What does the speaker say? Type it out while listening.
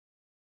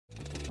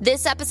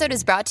This episode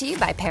is brought to you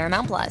by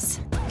Paramount Plus.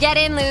 Get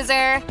in,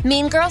 loser!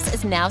 Mean Girls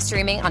is now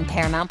streaming on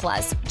Paramount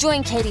Plus.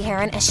 Join Katie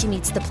Heron as she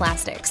meets the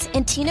plastics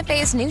in Tina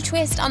Fey's new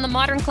twist on the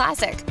modern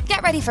classic.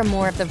 Get ready for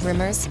more of the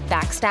rumors,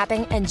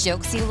 backstabbing, and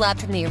jokes you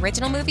loved from the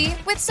original movie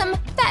with some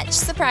fetch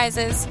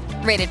surprises.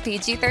 Rated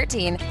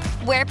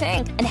PG-13. Wear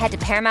pink and head to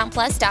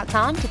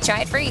ParamountPlus.com to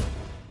try it free.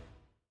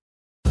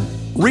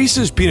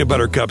 Reese's Peanut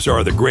Butter Cups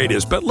are the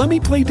greatest, but let me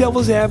play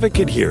devil's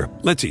advocate here.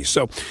 Let's see.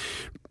 So,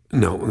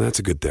 no, that's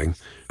a good thing.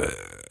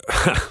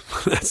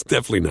 That's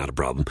definitely not a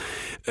problem.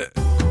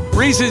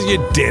 Reese's,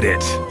 you did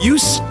it. You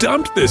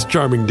stumped this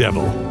charming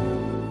devil.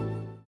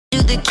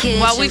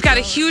 Well, we've got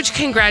a huge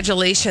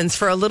congratulations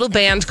for a little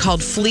band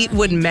called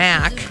Fleetwood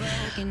Mac,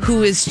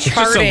 who is charting. It's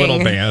just a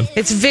little band.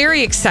 It's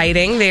very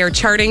exciting. They are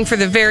charting for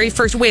the very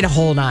first. Wait,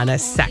 hold on a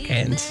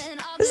second.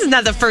 This is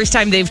not the first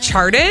time they've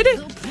charted.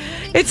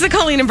 It's the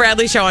Colleen and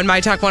Bradley Show on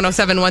My Talk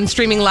 1071,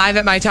 streaming live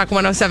at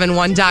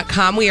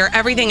MyTalk1071.com. We are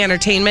everything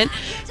entertainment.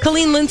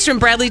 Colleen Lindstrom,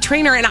 Bradley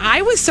Traynor, and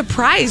I was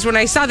surprised when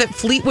I saw that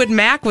Fleetwood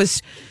Mac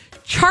was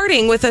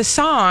charting with a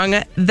song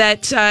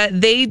that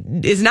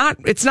it's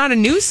not a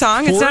new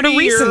song. It's not a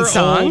recent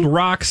song. 40-year-old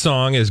rock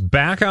song is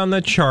back on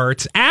the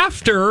charts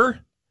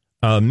after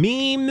a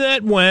meme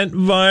that went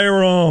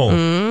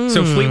viral.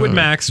 So Fleetwood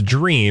Mac's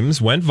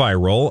Dreams went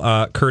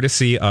viral,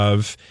 courtesy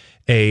of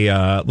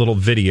a little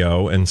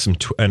video and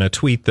a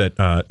tweet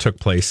that took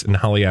place, and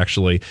Holly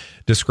actually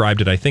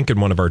described it, I think,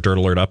 in one of our Dirt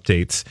Alert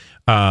updates.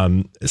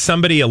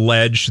 Somebody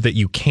alleged that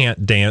you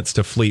can't dance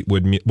to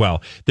Fleetwood.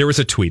 Well, there was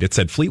a tweet. It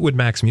said Fleetwood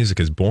Mac's music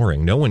is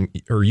boring. No one,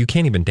 or you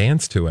can't even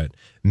dance to it.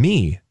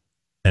 Me,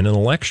 an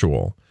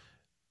intellectual,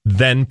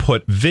 then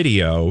put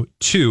video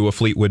to a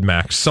Fleetwood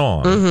Mac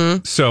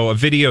song. So a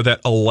video that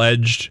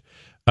alleged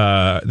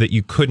that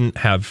you couldn't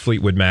have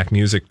Fleetwood Mac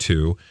music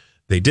to.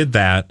 They did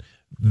that.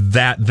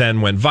 That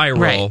then went viral.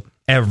 Right.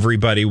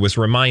 Everybody was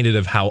reminded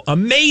of how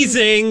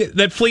amazing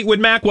that Fleetwood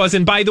Mac was.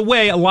 And by the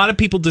way, a lot of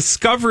people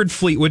discovered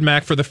Fleetwood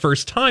Mac for the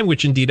first time,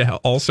 which indeed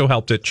also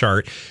helped it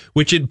chart,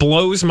 which it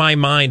blows my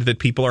mind that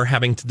people are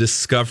having to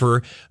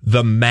discover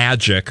the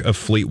magic of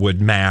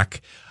Fleetwood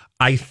Mac.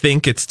 I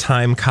think it's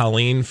time,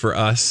 Colleen, for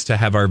us to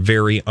have our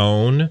very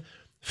own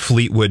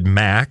Fleetwood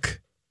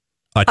Mac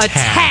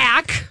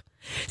attack.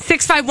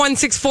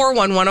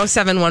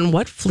 651-641-1071.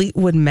 What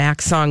Fleetwood Mac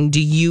song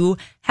do you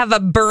have a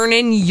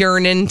burnin'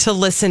 yearnin' to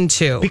listen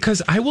to?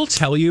 Because I will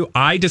tell you,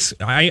 I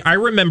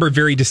remember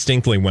very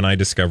distinctly when I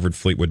discovered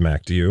Fleetwood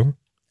Mac. Do you?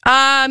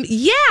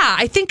 Yeah,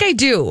 I think I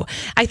do.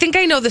 I think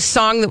I know the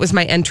song that was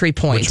my entry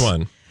point. Which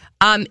one?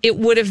 It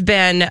would have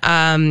been,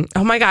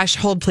 oh my gosh,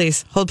 hold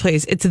please.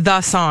 It's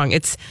the song.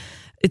 It's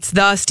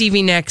the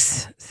Stevie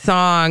Nicks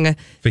song.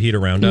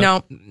 Fajita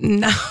Roundup?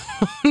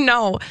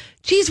 No.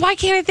 Geez, why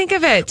can't I think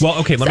of it? Well,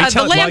 okay, let me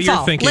tell you while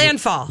you're thinking.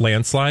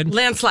 Landslide.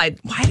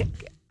 Why?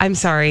 I'm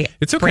sorry.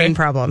 It's okay. Brain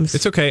problems.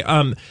 It's okay.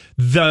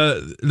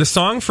 The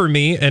song for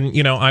me, and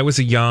I was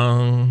a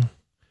young,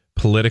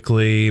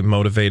 politically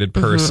motivated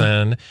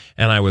person,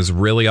 and I was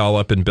really all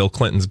up in Bill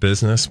Clinton's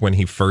business when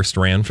he first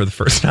ran for the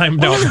first time.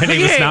 No, my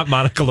name is not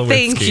Monica Lewinsky.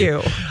 Thank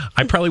you.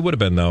 I probably would have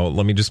been, though.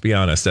 Let me just be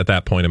honest. At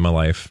that point in my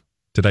life,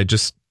 did I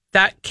just...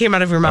 That came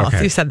out of your mouth.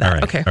 Okay. You said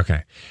that. Right.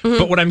 Okay.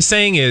 But what I'm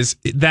saying is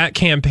that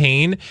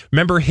campaign,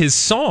 remember his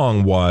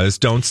song was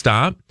Don't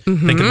Stop,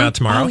 Thinking About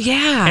Tomorrow. Oh,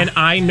 yeah. And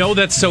I know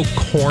that's so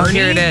corny. Oh,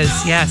 here it is.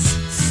 Yes.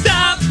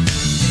 Stop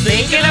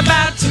thinking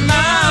about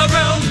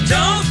tomorrow.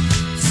 Don't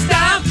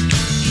stop.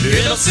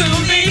 It'll soon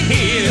be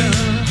here.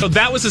 So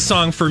that was a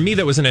song for me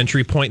that was an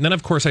entry point. And then,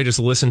 of course, I just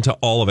listened to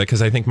all of it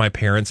because I think my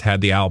parents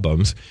had the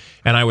albums.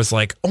 And I was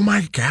like, oh,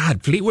 my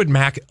God, Fleetwood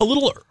Mac, a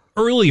little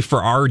early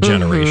for our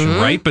generation,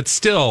 right? But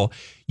still,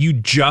 you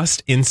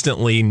just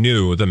instantly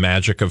knew the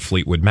magic of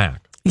Fleetwood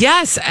Mac.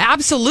 Yes,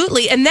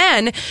 absolutely. And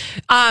then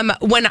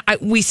when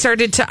we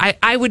started to,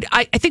 I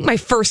think my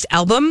first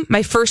album,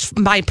 my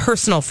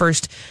personal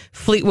first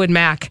Fleetwood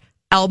Mac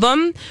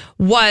album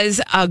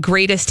was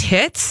Greatest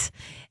Hits,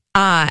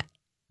 and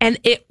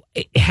it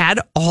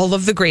had all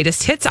of the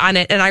greatest hits on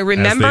it. And I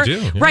remember, as they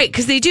do, yeah. Right,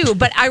 because they do.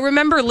 But I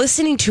remember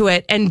listening to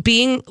it and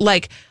being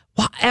like,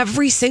 wow,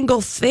 every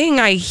single thing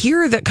I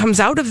hear that comes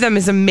out of them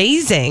is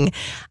amazing.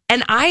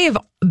 And I have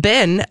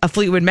been a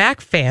Fleetwood Mac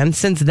fan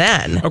since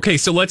then. Okay,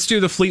 so let's do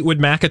the Fleetwood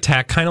Mac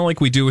attack, kind of like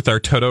we do with our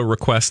Toto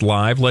Request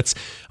Live. Let's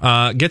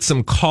get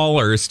some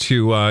callers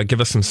to give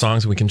us some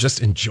songs and we can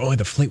just enjoy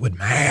the Fleetwood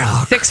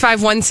Mac.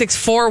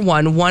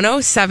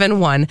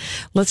 651-641-1071.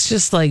 Let's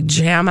just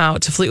jam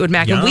out to Fleetwood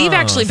Mac. Yes. And we've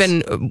actually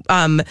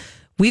been...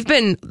 We've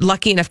been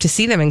lucky enough to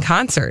see them in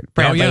concert,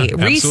 Bradley,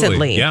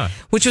 recently,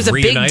 which was a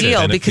big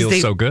deal because they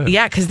so good.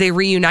 Yeah, because they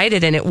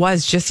reunited and it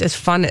was just as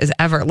fun as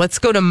ever. Let's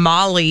go to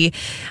Molly.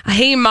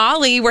 Hey,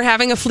 Molly, we're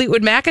having a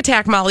Fleetwood Mac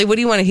attack. Molly, what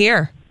do you want to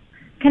hear?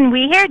 Can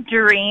we hear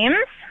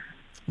Dreams?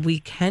 We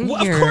can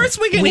Well, hear. of course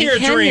we can hear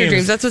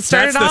Dreams. That's what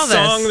started all this. That's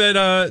the song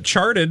that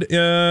charted.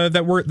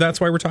 That's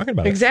why we're talking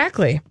about it.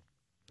 Exactly.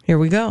 Here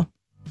we go.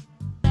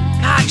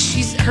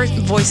 Gosh, her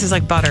voice is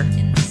like butter.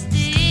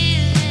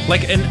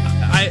 And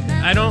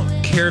I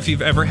don't care if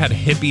you've ever had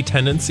hippie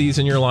tendencies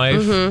in your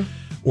life,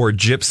 or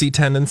gypsy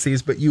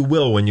tendencies, but you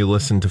will when you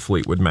listen to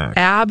Fleetwood Mac.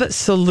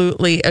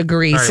 Absolutely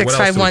agree. All right, what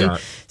else do we got?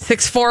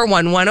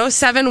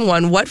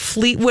 651-641-1071. What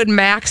Fleetwood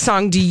Mac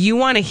song do you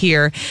want to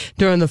hear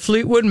during the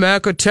Fleetwood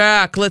Mac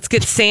attack? Let's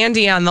get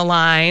Sandy on the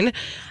line.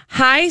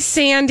 Hi,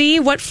 Sandy.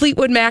 What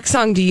Fleetwood Mac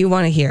song do you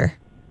want to hear?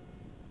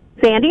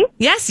 Sandy?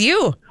 Yes,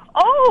 you.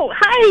 Oh,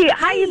 hi.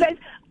 Hi, you guys.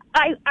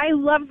 I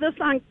love the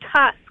song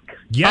Tusk.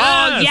 Yes.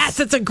 Oh, yes,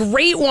 it's a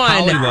great one.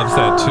 Holly loves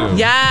that too.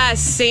 Yes,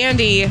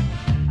 Sandy. All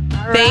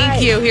Thank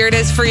right. you. Here it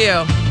is for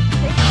you.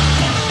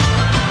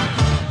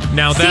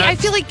 Now See, that I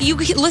feel like you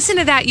listen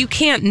to that, you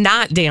can't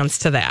not dance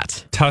to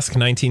that. Tusk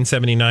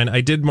 1979.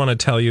 I did want to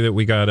tell you that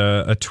we got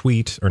a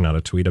tweet, or not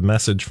a tweet, a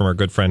message from our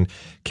good friend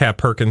Kat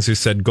Perkins, who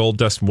said Gold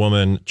Dust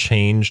Woman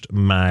changed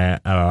my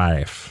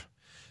life.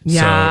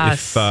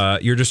 Yes. So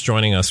if you're just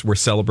joining us, we're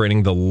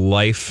celebrating the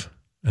life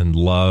and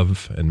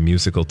love and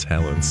musical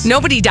talents.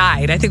 Nobody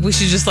died. I think we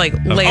should just lay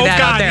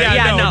that out there.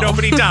 Yeah, no,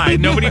 nobody died.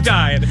 Nobody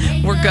died.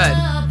 We're good.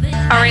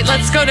 All right,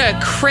 let's go to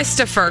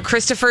Christopher.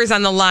 Christopher's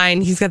on the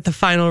line. He's got the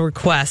final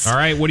request. All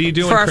right, what are you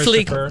doing, for our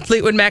Christopher?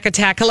 Fleetwood Mac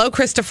attack? Hello,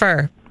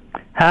 Christopher.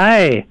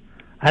 Hi.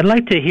 I'd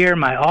like to hear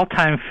my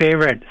all-time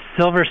favorite,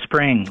 Silver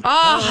Spring.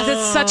 Oh,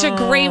 that's such a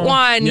great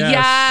one.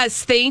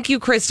 Yes. Thank you,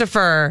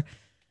 Christopher.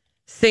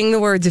 Sing the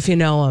words if you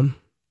know them.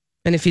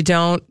 And if you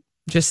don't,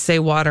 just say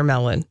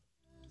watermelon.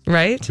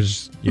 Right?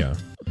 Yeah.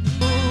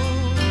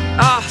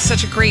 Oh,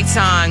 such a great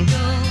song.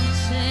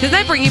 Did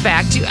that bring you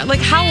back?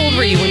 How old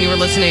were you when you were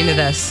listening to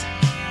this?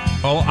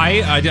 Oh,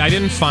 I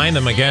didn't find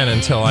them again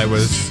until I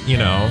was,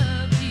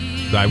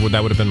 that would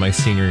have been my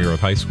senior year of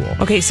high school.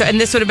 Okay,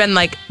 and this would have been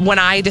when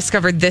I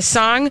discovered this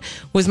song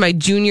was my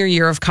junior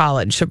year of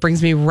college. So it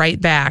brings me right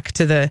back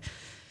to the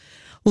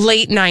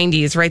late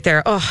 90s right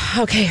there. Oh,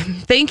 okay.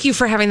 Thank you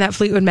for having that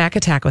Fleetwood Mac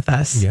attack with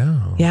us. Yeah.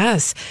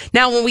 Yes.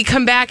 Now, when we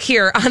come back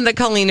here on the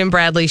Colleen and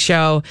Bradley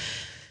show,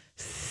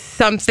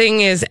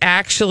 something is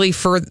actually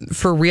for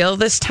real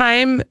this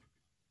time.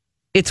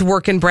 It's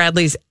working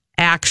Bradley's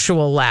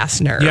actual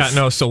last nerve. Yeah,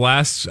 no, so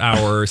last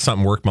hour,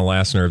 something worked my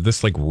last nerve.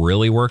 This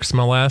really works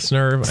my last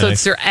nerve. So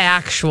it's your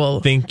actual...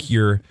 I think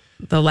you're...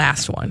 the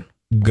last one.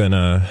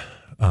 Gonna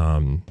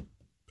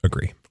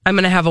agree. I'm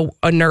going to have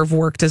a nerve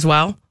worked as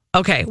well.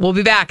 Okay, we'll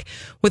be back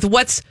with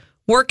what's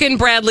working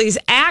Bradley's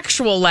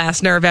actual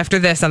last nerve after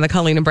this on the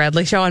Colleen and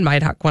Bradley show on My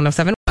Talk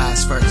 107.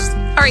 First.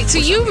 All right, so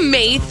you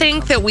may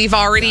think that we've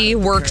already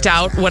worked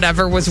out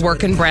whatever was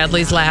working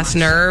Bradley's last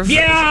nerve.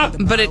 Yeah!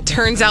 But it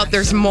turns out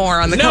there's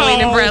more on the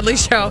Colleen and Bradley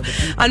show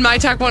on My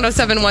Talk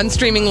 1071,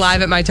 streaming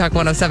live at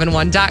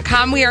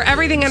MyTalk1071.com. We are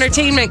everything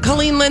entertainment.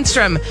 Colleen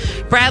Lindstrom,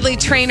 Bradley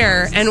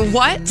Trainer, and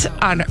what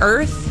on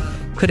earth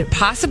could it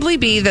possibly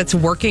be that's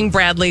working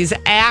Bradley's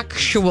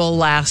actual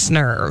last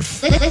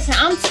nerve? Listen,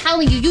 I'm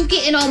telling you, you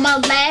getting on my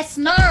last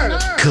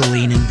nerve.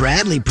 Colleen and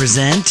Bradley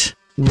present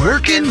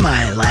Working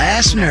My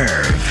Last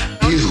Nerve.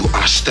 You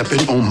are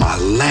stepping on my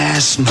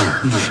last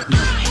nerve.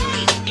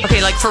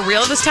 Okay, for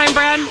real this time,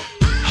 Brad?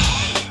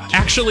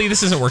 Actually,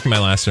 this isn't working my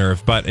last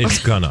nerve, but it's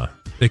gonna.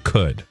 It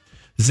could.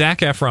 Zac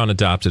Efron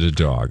adopted a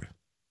dog.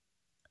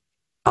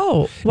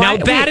 Oh, now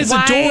that is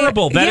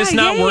adorable. That is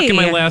not working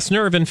my last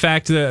nerve. In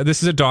fact,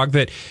 this is a dog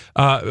that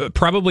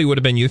probably would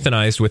have been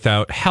euthanized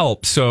without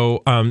help.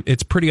 So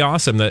it's pretty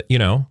awesome that,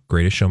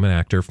 Greatest Showman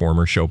actor,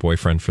 former show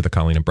boyfriend for the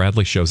Colleen and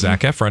Bradley show, Zac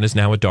Efron is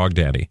now a dog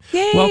daddy.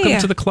 Yay. Welcome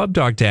to the club,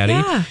 dog daddy.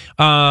 Yeah.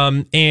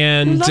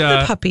 And love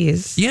the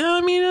puppies. Yeah, I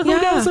mean, who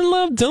doesn't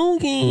love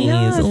doggies?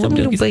 Yeah, some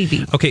little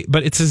baby. Okay,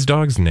 but it's his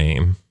dog's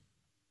name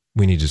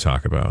we need to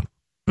talk about.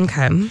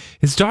 Okay.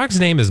 His dog's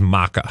name is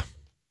Maka.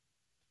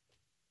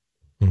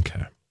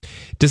 Okay.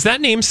 Does that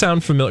name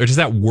sound familiar? Does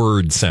that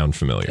word sound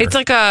familiar? It's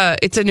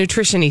it's a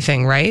nutrition-y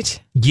thing, right?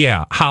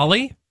 Yeah.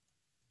 Holly?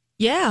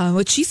 Yeah,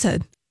 what she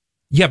said.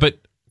 Yeah, but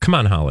come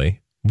on,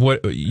 Holly.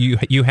 What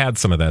you had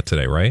some of that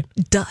today, right?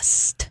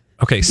 Dust.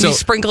 Okay, so you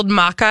sprinkled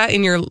maca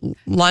in your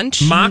lunch?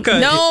 Maca.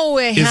 No,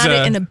 I had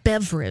it in a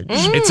beverage.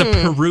 It's a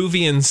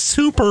Peruvian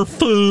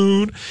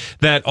superfood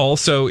that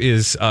also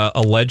is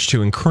alleged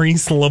to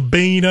increase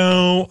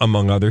libido,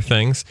 among other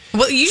things.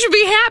 Well, you should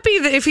be happy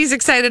that if he's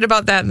excited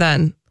about that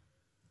then.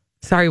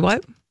 Sorry,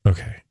 what?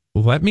 Okay.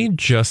 Let me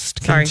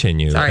just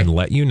continue and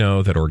let you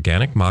know that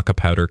organic maca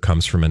powder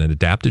comes from an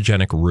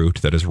adaptogenic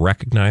root that is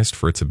recognized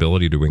for its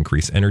ability to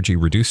increase energy,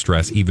 reduce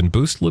stress, even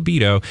boost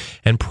libido,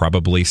 and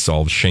probably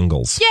solve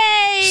shingles.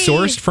 Yay!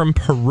 Sourced from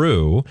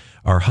Peru,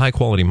 our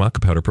high-quality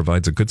maca powder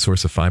provides a good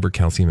source of fiber,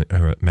 calcium,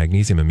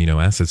 magnesium,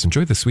 amino acids.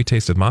 Enjoy the sweet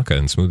taste of maca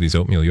in smoothies,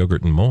 oatmeal,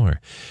 yogurt, and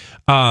more.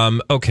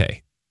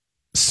 Okay.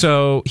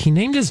 So he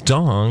named his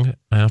dog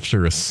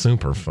after a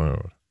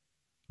superfood.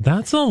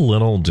 That's a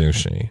little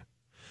douchey.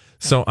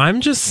 So I'm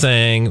just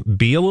saying,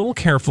 be a little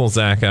careful,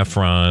 Zac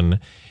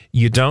Efron.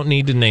 You don't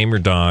need to name your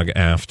dog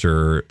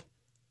after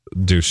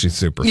douchey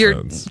superfoods.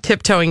 You're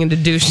tiptoeing into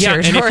douche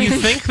territory. And if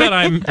you think that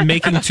I'm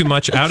making too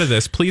much out of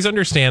this, please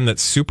understand that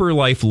Super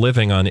Life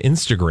Living on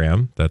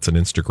Instagram, that's an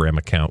Instagram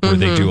account where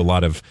they do a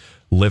lot of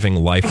living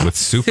life with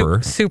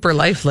super. Super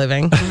life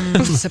living.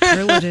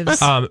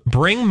 Superlatives.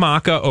 Bring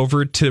Maka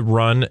over to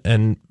run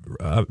and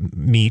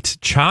meet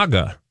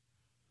Chaga,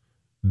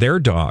 their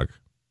dog.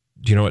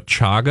 Do you know what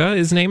Chaga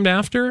is named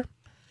after?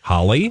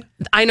 Holly?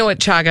 I know what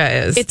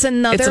chaga is. It's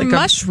another like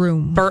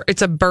mushroom.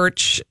 It's a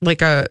birch,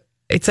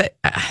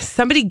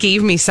 somebody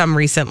gave me some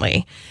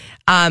recently.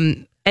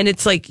 And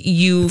it's like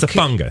it's a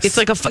fungus. It's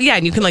like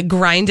and you can like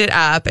grind it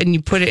up and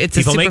you put it, it's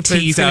People a make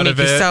teas out of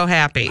it. You're so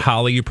happy.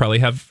 Holly, you probably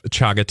have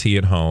chaga tea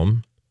at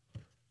home.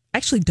 I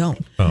actually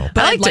don't. Oh.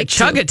 But I like to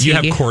chug a tea. You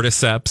have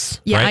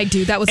cordyceps. Yeah, right? I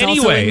do. That was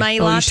also in my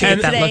latte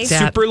today.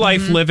 Super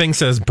Life Living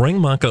says, bring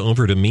Maka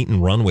over to meet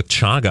and run with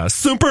Chaga,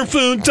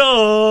 superfood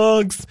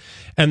dogs.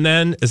 And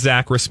then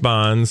Zach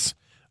responds,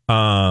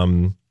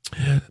 Maka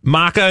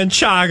and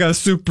Chaga,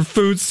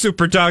 superfoods,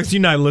 super dogs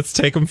unite. Let's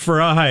take them for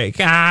a hike.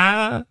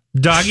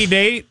 Doggy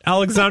date,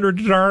 Alexandra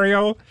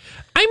Daddario.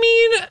 I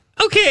mean,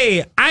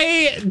 okay,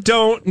 I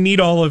don't need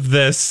all of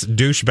this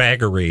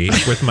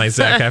douchebaggery with my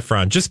Zac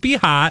Efron. Just be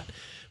hot,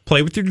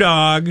 play with your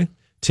dog,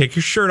 take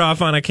your shirt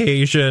off on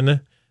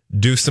occasion,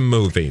 do some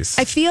movies.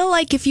 I feel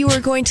like if you were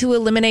going to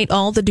eliminate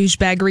all the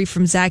douchebaggery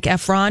from Zac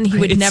Efron, he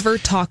would never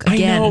talk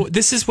again. I know.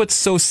 This is what's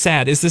so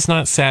sad. Is this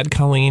not sad,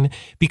 Colleen?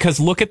 Because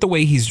look at the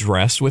way he's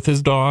dressed with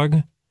his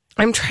dog.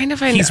 I'm trying to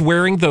find. He's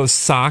wearing those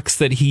socks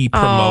that he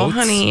promotes. Oh,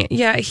 honey.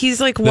 Yeah, he's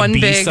like the one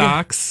bee big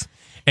socks.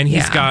 And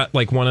he's got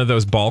like one of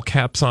those ball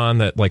caps on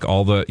that like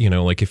all the,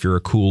 like if you're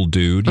a cool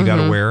dude, you got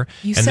to wear.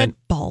 You said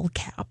ball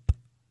cap.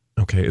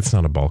 Okay, it's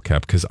not a ball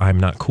cap because I'm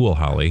not cool,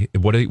 Holly.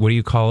 What do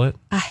you call it?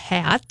 A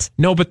hat?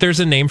 No, but there's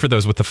a name for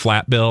those with the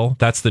flat bill.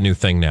 That's the new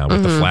thing now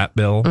with the flat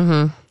bill.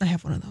 I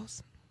have one of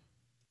those.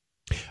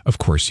 Of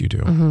course you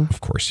do.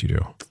 Of course you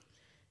do.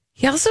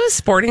 He also is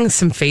sporting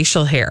some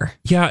facial hair.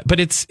 Yeah, but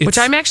it's which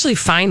I'm actually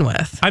fine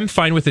with. I'm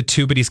fine with it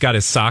too, but he's got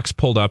his socks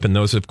pulled up, and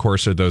those, of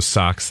course, are those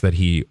socks that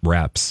he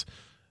reps.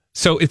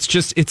 So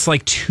it's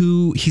like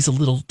he's a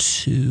little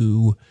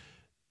too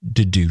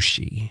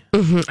douchey.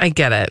 I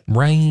get it.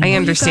 Right. I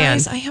understand.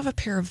 You guys, I have a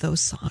pair of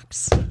those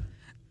socks.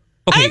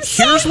 Okay,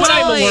 here's what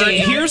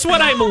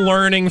I'm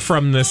learning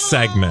from this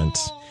segment.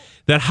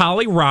 That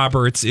Holly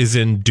Roberts is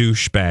in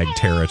douchebag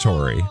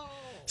territory.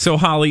 So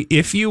Holly,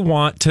 if you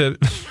want to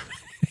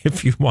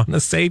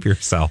save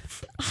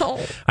yourself,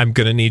 I'm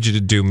going to need you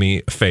to do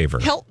me a favor.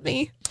 Help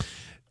me.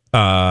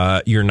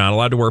 You're not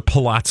allowed to wear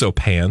palazzo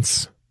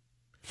pants.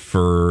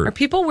 Are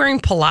people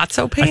wearing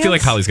palazzo pants? I feel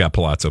like Holly's got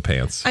palazzo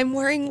pants. I'm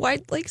wearing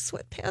wide leg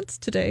sweatpants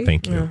today.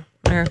 Thank you.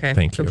 Okay.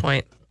 Thank you. Good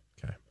point.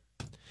 Okay.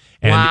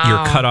 And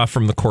you're cut off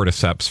from the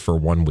cordyceps for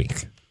 1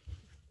 week.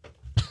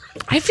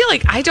 I feel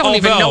like I don't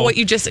even know what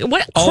you just...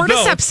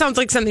 Cordyceps sounds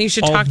like something you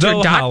should talk to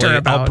your doctor Holly,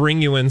 about. I'll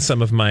bring you in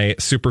some of my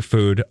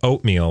superfood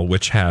oatmeal,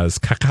 which has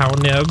cacao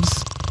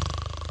nibs,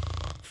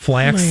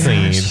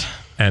 flaxseed,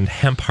 and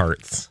hemp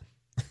hearts.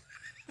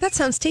 That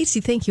sounds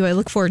tasty. Thank you. I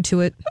look forward to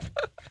it.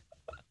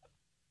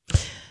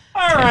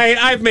 All right,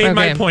 I've made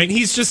my point.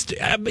 He's just,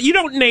 you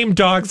don't name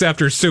dogs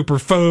after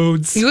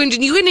superfoods. You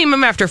can name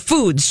them after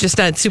foods, just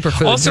not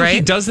superfoods, also, right?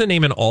 he does the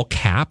name in all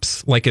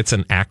caps, like it's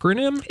an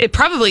acronym. It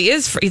probably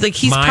is.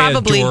 He's my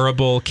probably...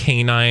 adorable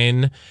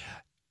canine...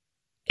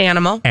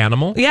 Animal?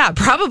 Yeah,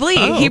 probably.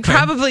 He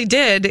probably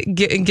did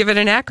give it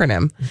an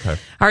acronym. Okay.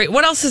 All right,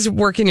 what else is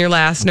working your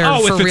last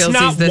nerve for realsies this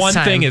time? If it's not one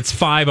thing, it's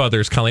 5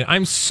 others, Colleen.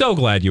 I'm so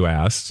glad you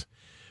asked.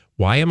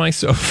 Why am I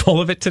so full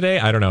of it today?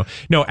 I don't know.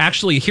 No,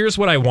 actually, here's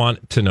what I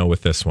want to know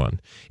with this one.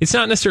 It's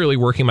not necessarily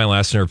working my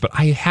last nerve, but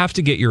I have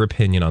to get your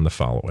opinion on the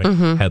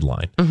following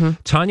headline.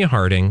 Tanya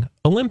Harding,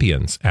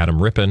 Olympians,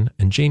 Adam Rippon,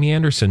 and Jamie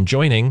Anderson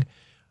joining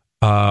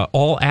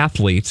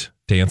all-athlete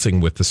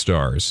Dancing with the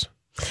Stars.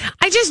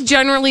 I just,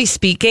 generally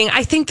speaking,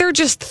 I think they're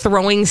just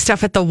throwing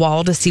stuff at the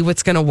wall to see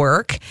what's going to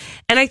work.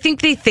 And I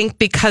think they think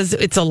because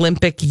it's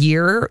Olympic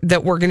year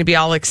that we're going to be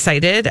all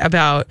excited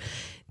about...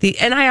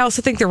 And I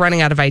also think they're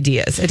running out of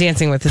ideas at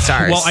Dancing with the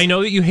Stars. Well, I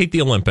know that you hate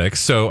the Olympics,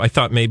 so I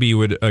thought maybe you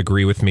would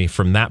agree with me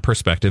from that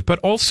perspective. But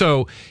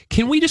also,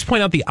 can we just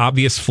point out the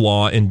obvious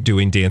flaw in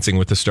doing Dancing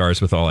with the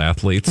Stars with all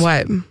athletes?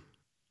 What?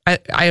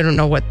 I don't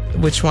know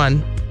which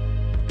one.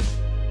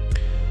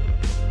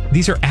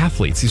 These are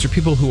athletes. These are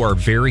people who are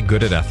very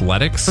good at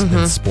athletics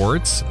and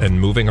sports and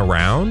moving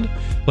around.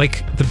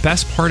 Like, the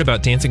best part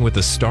about Dancing with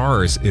the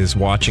Stars is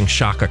watching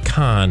Shaka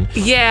Khan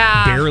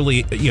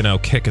barely,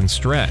 kick and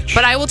stretch.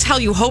 But I will tell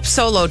you, Hope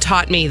Solo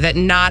taught me that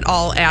not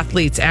all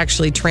athletes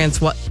actually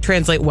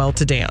translate well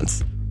to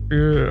dance.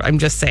 I'm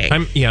just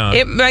saying.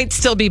 It might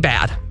still be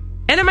bad.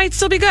 And it might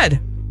still be good.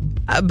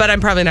 But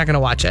I'm probably not going to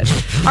watch it.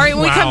 All right,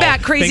 when we come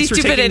back, crazy,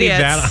 stupid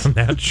idiots. On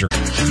that journey.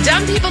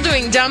 Dumb people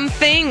doing dumb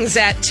things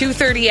at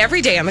 2:30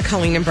 every day on the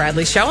Colleen and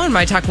Bradley Show on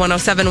My Talk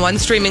 1071,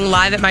 streaming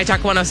live at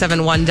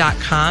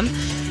MyTalk1071.com.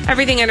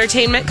 Everything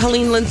Entertainment,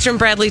 Colleen Lindstrom,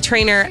 Bradley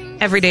Trainer,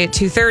 every day at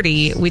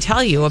 2:30. We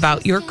tell you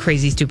about your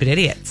crazy, stupid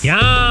idiots. Yeah.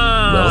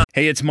 Well,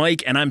 Hey, it's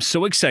Mike, and I'm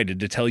so excited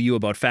to tell you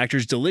about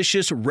Factor's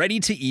delicious,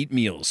 ready-to-eat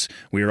meals.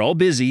 We are all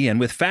busy, and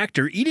with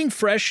Factor, eating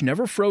fresh,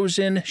 never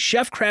frozen,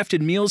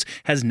 chef-crafted meals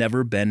has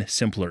never been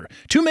simpler.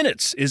 2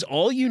 minutes is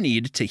all you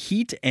need to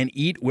heat and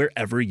eat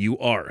wherever you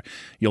are.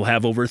 You'll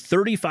have over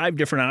 35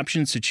 different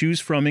options to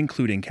choose from,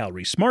 including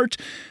Calorie Smart,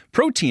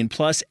 Protein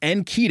Plus,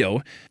 and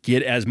Keto.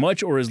 Get as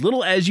much or as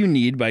little as you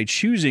need by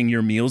choosing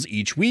your meals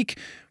each week.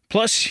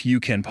 Plus, you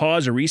can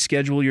pause or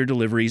reschedule your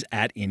deliveries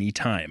at any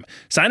time.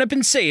 Sign up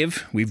and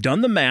save. We've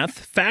done the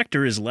math.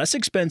 Factor is less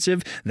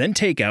expensive than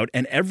takeout,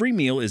 and every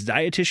meal is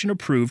dietitian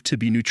approved to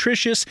be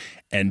nutritious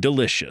and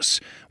delicious.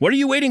 What are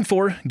you waiting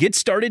for? Get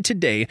started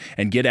today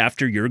and get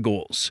after your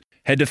goals.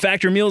 Head to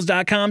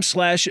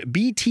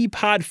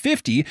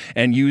factormeals.com/BTPod50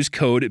 and use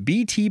code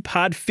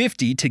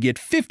BTPod50 to get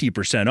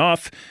 50%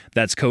 off.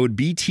 That's code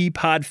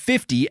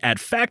BTPod50 at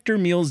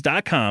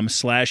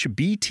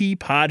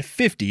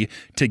factormeals.com/BTPod50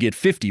 to get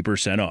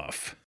 50%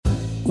 off.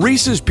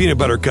 Reese's peanut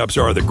butter cups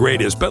are the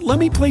greatest, but let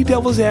me play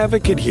devil's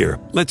advocate here.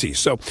 Let's see.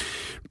 So,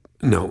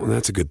 no,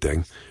 that's a good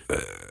thing.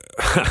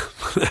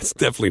 That's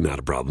definitely not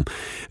a problem.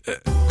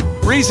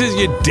 Reese's,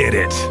 you did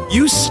it.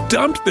 You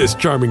stumped this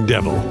charming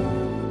devil.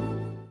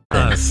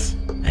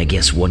 I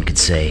guess one could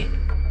say,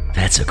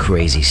 that's a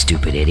crazy,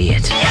 stupid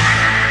idiot.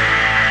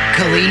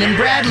 Colleen and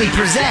Bradley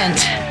present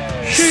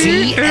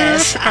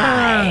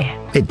CSI.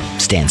 It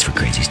stands for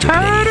Crazy Stupid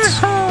Idiots.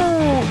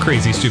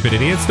 Crazy Stupid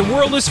Idiots. The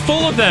world is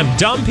full of them.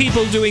 Dumb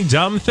people doing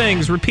dumb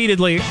things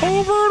repeatedly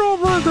over and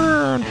over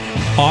again.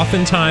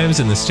 Oftentimes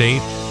in the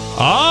state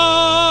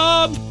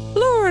of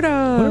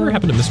Florida. Whatever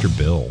happened to Mr.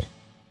 Bill?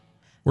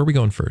 Where are we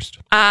going first?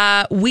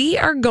 We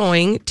are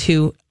going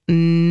to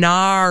New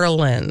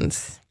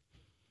Orleans.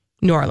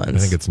 I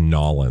think it's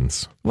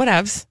Nolans.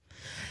 Whatevs.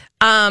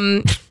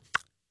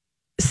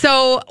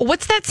 So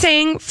what's that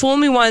saying? Fool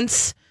me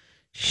once,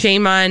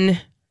 shame on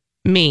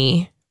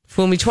me.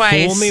 Fool me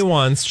twice. Fool me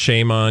once,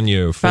 shame on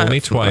you. Fool me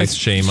twice,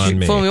 shame on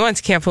me. Fool me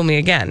once, can't fool me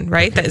again,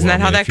 right? Isn't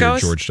that how that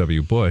goes? George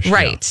W. Bush.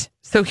 Right. Yeah.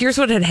 So here's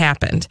what had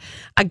happened.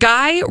 A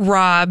guy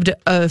robbed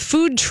a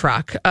food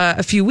truck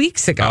a few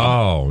weeks ago.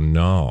 Oh,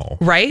 no.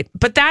 Right?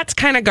 But that's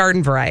kind of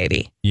garden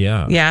variety.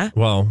 Yeah. Yeah?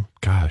 Well,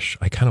 gosh,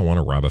 I kind of want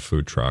to rob a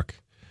food truck.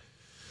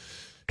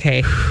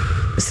 Okay.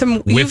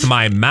 With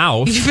my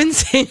mouth. You've been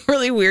saying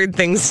really weird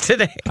things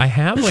today. I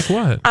have? Like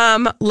what?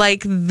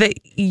 Like that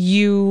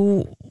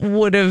you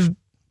would have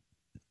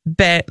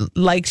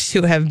liked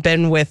to have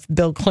been with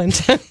Bill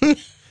Clinton.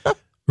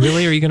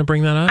 Really? Are you going to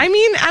bring that up? I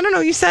mean, I don't know.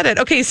 You said it.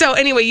 Okay. So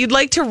anyway, you'd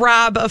like to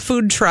rob a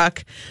food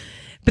truck.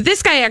 But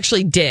this guy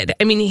actually did.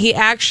 I mean, he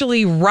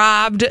actually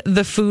robbed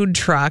the food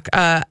truck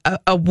a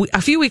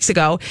few weeks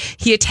ago.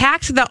 He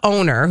attacked the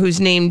owner, who's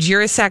named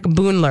Jirasek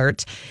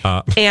Boonlert,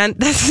 and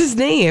that's his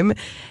name.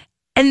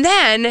 And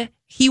then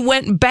he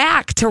went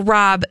back to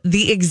rob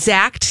the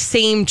exact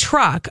same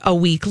truck a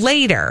week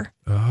later.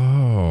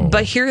 Oh.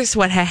 But here's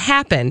what had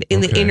happened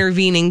in the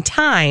intervening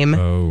time.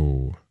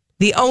 Oh.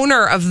 The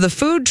owner of the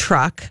food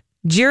truck,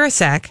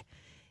 Jirasek,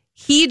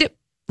 he'd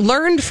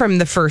learned from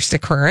the first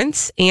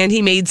occurrence and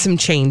he made some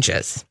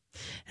changes.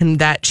 And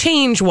that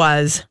change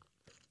was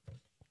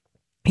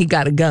he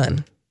got a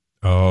gun.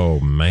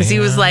 Oh, man. Because he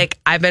was like,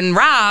 I've been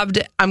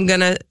robbed. I'm going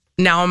to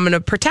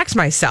protect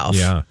myself.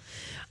 Yeah.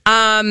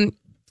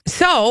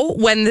 So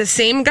when the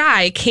same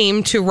guy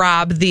came to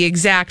rob the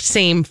exact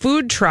same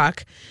food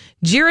truck,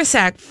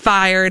 Jirasek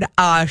fired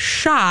a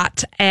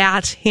shot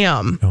at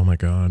him. Oh, my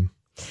God.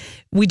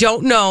 We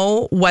don't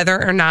know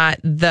whether or not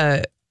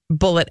the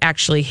bullet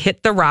actually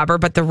hit the robber,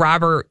 but the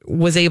robber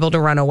was able to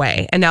run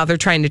away. And now they're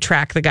trying to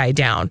track the guy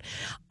down.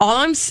 All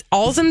I'm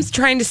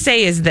trying to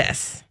say is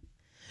this.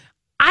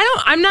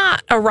 I'm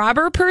not a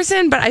robber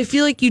person, but I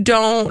feel like you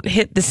don't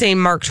hit the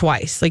same mark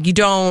twice. Like you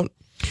don't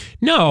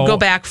go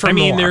back for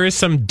more. There is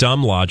some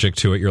dumb logic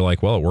to it. You're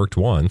like, well, it worked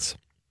once.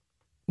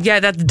 Yeah,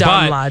 that's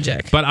dumb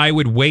logic. But I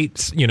would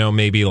wait,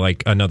 maybe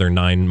like another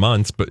 9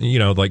 months, but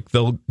like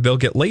they'll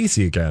get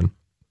lazy again.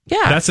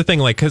 Yeah. That's the thing,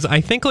 like, because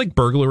I think like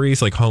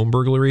burglaries, like home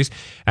burglaries,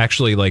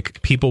 actually, like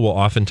people will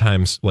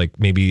oftentimes like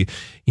maybe,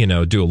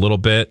 do a little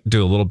bit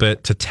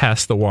to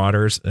test the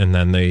waters, and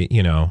then they,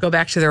 go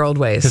back to their old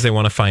ways. Because they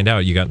want to find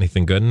out you got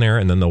anything good in there,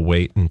 and then they'll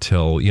wait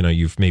until,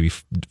 you've maybe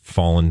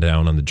fallen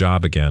down on the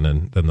job again,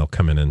 and then they'll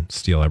come in and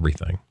steal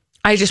everything.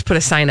 I just put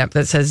a sign up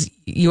that says,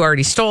 you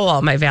already stole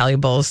all my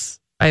valuables.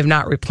 I have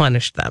not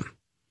replenished them.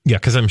 Yeah,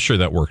 because I'm sure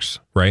that works,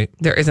 right?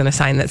 There isn't a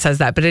sign that says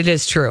that, but it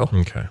is true.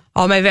 Okay.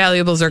 All my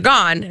valuables are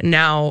gone.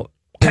 Now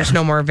there's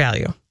no more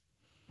value.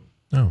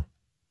 Oh,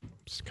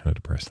 it's kind of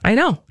depressing. I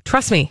know.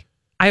 Trust me.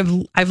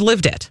 I've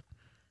lived it.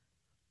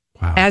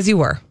 Wow. As you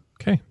were.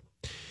 Okay.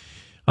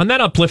 On that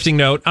uplifting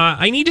note,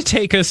 I need to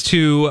take us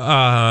to,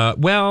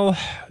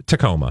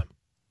 Tacoma.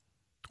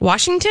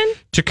 Washington?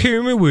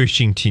 Tacoma,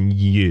 Washington,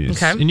 yes.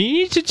 Okay. And I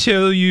need to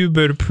tell you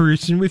about a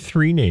person with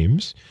 3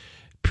 names.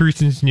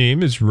 Person's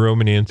name is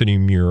Roman Anthony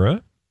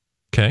Mura.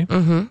 Okay.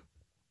 Mm-hmm.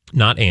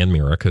 Not Ann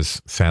Mura,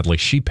 because sadly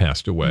she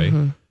passed away.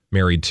 Mm-hmm.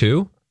 Married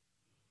to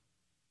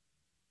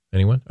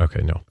Anyone?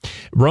 Okay, no.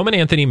 Roman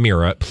Anthony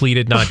Mira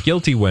pleaded not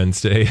guilty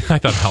Wednesday. I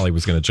thought Holly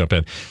was going to jump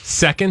in.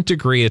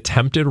 2nd-degree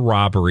attempted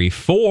robbery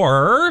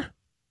for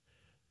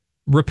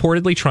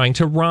reportedly trying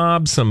to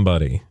rob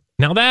somebody.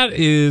 Now that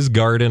is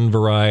garden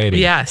variety,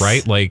 yes,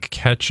 right? Like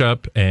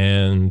ketchup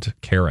and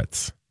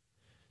carrots.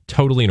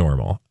 Totally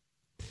normal.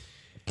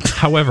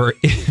 However,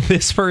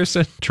 this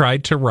person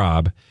tried to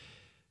rob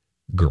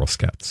Girl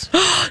Scouts.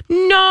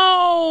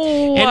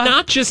 No! And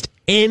not just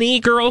any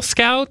Girl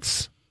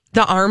Scouts.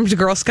 The Armed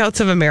Girl Scouts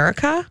of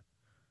America?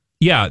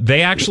 Yeah,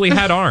 they actually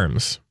had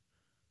arms.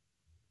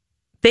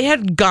 They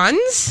had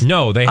guns?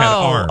 No, they had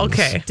arms.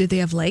 Okay. Did they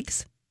have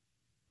legs?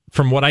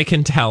 From what I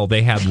can tell,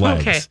 they had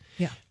legs. Okay.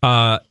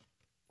 Yeah.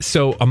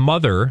 So a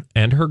mother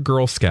and her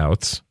Girl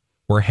Scouts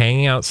were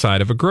hanging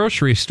outside of a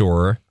grocery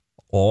store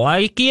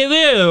like you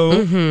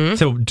do. Mm-hmm.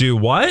 So do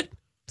what?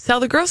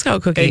 Sell the Girl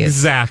Scout cookies.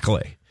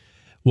 Exactly.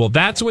 Well,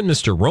 that's when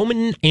Mr.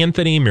 Roman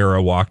Anthony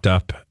Mira walked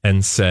up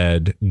and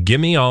said,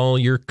 "Give me all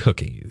your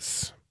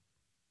cookies."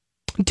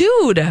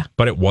 Dude.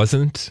 But it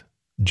wasn't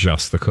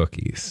just the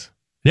cookies.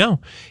 No,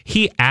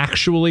 he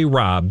actually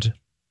robbed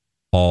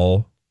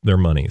all their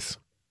monies.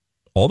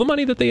 All the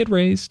money that they had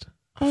raised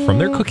from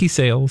their cookie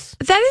sales.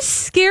 That is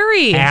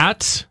scary.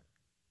 At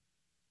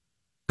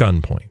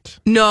gunpoint.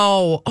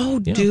 No.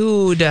 Oh, yeah.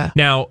 Dude.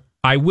 Now,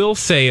 I will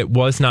say it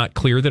was not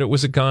clear that it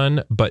was a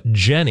gun, but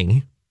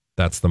Jenny,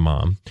 that's the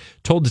mom,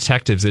 told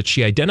detectives that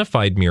she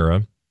identified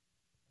Mira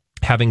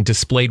having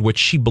displayed what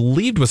she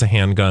believed was a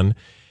handgun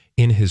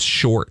in his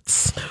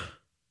shorts.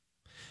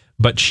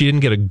 But she didn't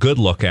get a good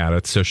look at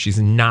it, so she's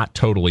not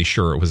totally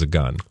sure it was a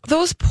gun.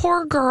 Those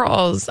poor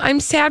girls.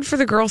 I'm sad for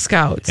the Girl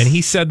Scouts. And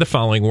he said the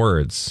following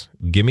words: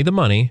 "Give me the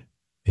money,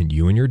 and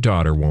you and your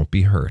daughter won't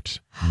be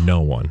hurt.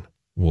 No one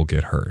will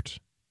get hurt."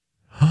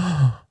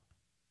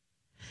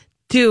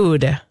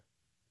 Dude,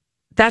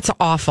 that's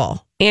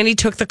awful. And he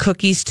took the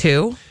cookies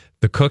too?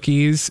 The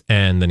cookies,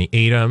 and then he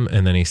ate them,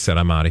 and then he said,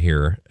 "I'm out of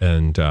here."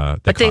 And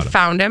but they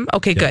found him?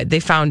 Okay, good. They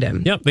found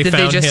him. Yep, Did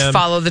they just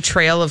follow the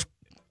trail of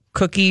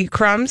cookie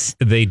crumbs?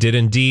 They did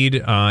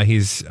indeed.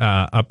 He's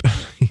up.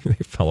 They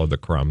followed the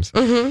crumbs.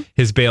 Mm-hmm.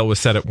 His bail was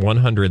set at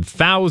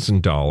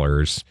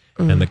 $100,000,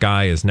 and the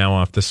guy is now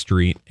off the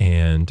street.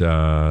 And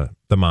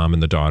the mom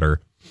and the daughter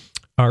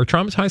are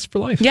traumatized for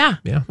life. Yeah.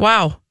 Yeah.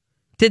 Wow.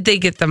 Did they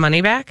get the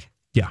money back?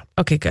 Yeah.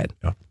 Okay, good.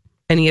 Yeah.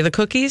 Any of the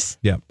cookies?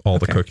 Yeah, all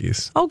the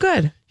cookies. Oh,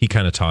 good. He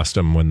kind of tossed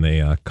them when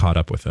they caught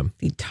up with him.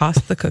 He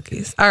tossed the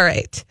cookies. All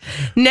right.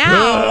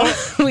 Now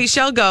we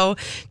shall go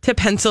to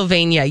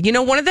Pennsylvania. You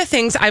know, one of the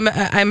things, I'm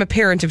a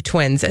parent of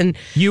twins, and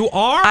you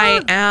are?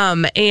 I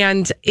am.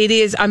 And it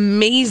is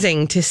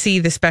amazing to see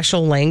the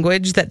special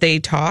language that they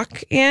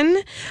talk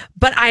in.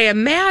 But I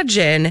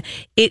imagine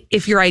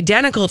if you're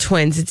identical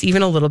twins, it's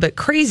even a little bit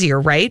crazier,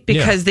 right?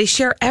 Because they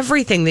share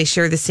everything. They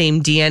share the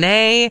same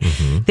DNA.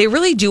 Mm-hmm. They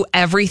really do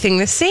everything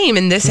the same.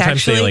 And this sometimes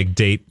actually, they like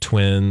date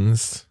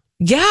twins.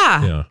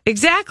 Yeah,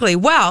 exactly.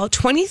 Well,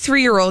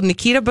 23-year-old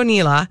Nikita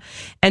Bonilla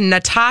and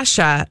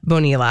Natasha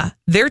Bonilla,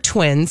 they're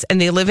twins, and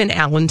they live in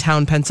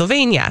Allentown,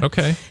 Pennsylvania.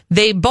 Okay.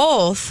 They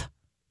both,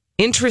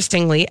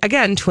 interestingly,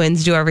 again,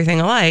 twins do everything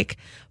alike,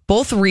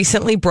 both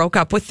recently broke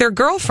up with their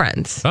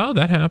girlfriends. Oh,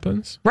 that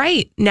happens.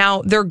 Right.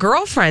 Now, their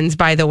girlfriends,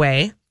 by the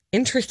way,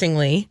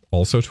 interestingly,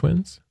 also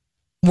twins?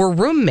 Were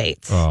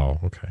roommates. Oh,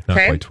 okay. Not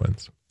quite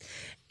twins.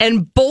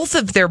 And both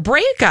of their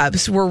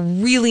breakups were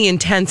really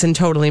intense and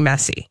totally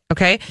messy.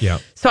 Okay. Yeah.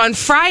 So on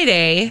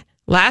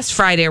last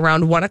Friday,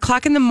 around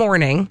 1:00 in the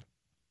morning,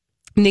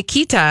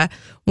 Nikita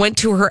went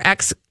to her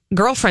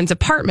ex-girlfriend's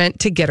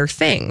apartment to get her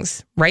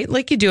things, right?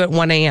 Like you do at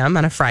 1 a.m.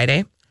 on a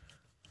Friday.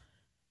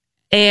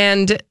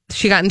 And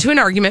she got into an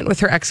argument with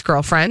her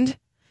ex-girlfriend,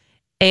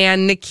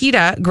 and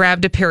Nikita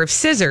grabbed a pair of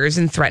scissors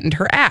and threatened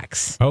her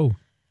ex. Oh,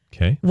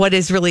 okay. What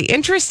is really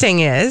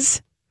interesting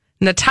is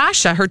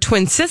Natasha, her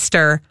twin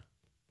sister,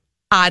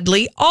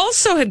 oddly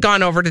also had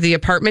gone over to the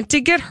apartment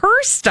to get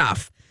her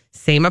stuff.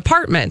 Same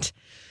apartment.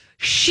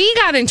 She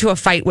got into a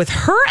fight with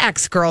her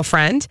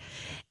ex-girlfriend,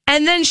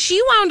 and then she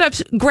wound up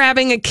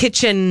grabbing a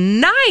kitchen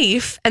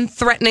knife and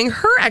threatening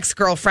her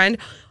ex-girlfriend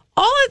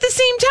all at the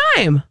same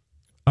time.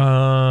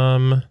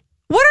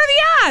 What are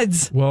the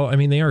odds? Well, I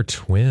mean, they are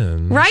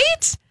twins.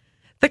 Right?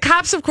 The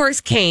cops, of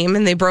course, came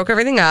and they broke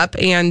everything up,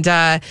 and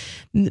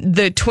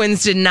the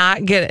twins did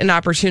not get an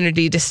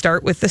opportunity to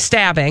start with the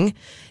stabbing.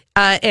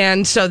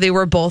 And so they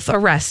were both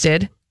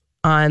arrested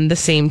on the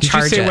same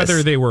charges. Did you say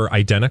whether they were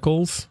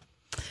identicals?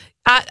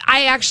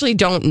 I actually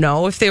don't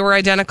know if they were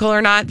identical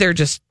or not. They're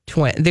just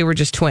They were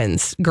just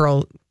twins,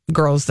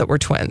 girls that were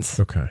twins.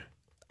 Okay.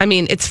 I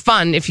mean, it's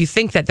fun if you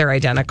think that they're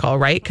identical,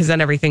 right? Because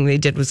then everything they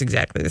did was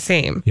exactly the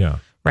same. Yeah.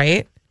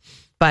 Right?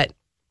 But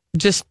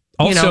just,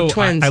 also,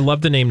 twins. I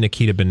love the name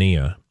Nikita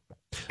Bonilla.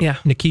 Yeah.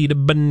 Nikita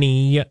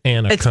Bonilla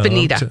and it's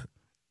Bonita.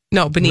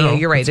 No, Bonilla.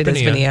 You're right. It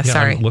is Bonilla. Yeah,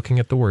 sorry. I'm looking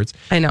at the words.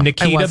 I know.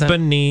 Nikita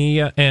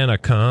Bonilla, and I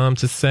come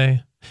to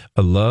say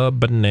I love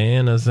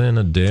bananas in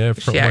a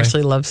different way. She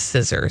actually loves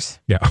scissors.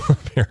 Yeah,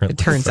 apparently. It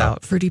turns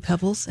out. Fruity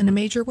Pebbles in a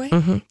major way.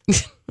 Mm-hmm.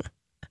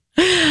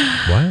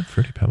 What?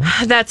 Fruity Pebbles?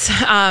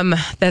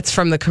 That's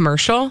from the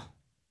commercial.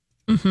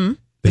 Mm-hmm.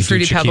 The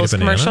Fruity Pebbles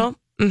commercial.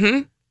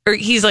 Mm-hmm. Or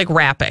he's like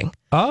rapping.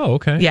 Oh,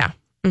 okay. Yeah.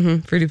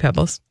 Mm-hmm. Fruity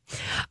Pebbles.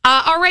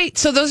 All right.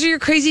 So those are your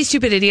crazy,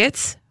 stupid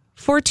idiots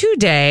for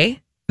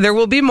today. There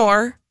will be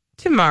more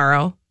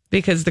tomorrow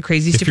because the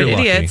crazy, stupid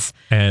idiots,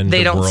 and they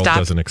the don't world stop.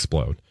 Doesn't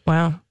explode.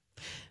 Wow.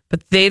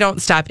 But they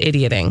don't stop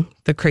idioting,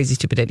 the crazy,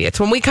 stupid idiots.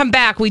 When we come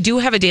back, we do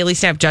have a Daily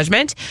Snap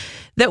Judgment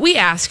that we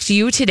asked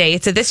you today.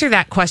 It's a this or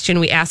that question.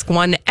 We ask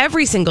one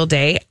every single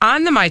day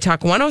on the My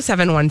Talk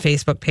 1071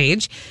 Facebook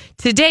page.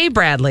 Today,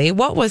 Bradley,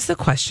 what was the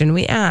question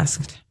we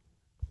asked?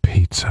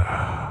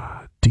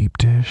 Pizza, deep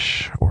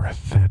dish, or a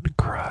thin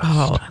crust?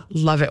 Oh,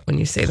 love it when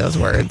you say those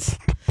words.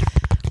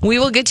 We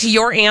will get to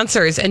your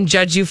answers and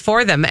judge you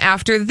for them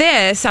after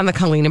this on the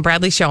Colleen and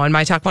Bradley Show on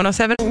My Talk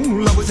 107.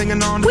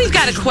 We've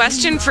got a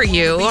question for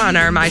you on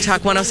our My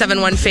Talk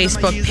 1071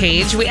 Facebook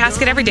page. We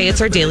ask it every day.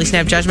 It's our Daily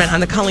Snap Judgment on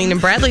the Colleen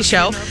and Bradley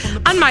Show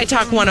on My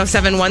Talk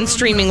 1071,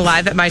 streaming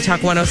live at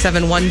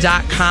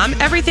MyTalk1071.com.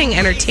 Everything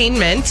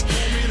Entertainment.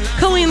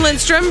 Colleen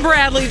Lindstrom,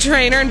 Bradley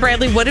Trainer. And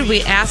Bradley, what did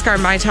we ask our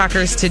My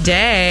Talkers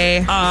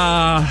today?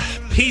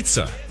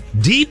 Pizza,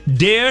 deep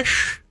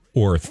dish,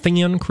 or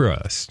thin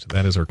crust?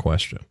 That is our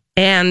question.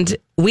 And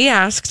we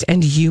asked,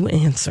 and you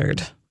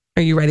answered.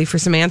 Are you ready for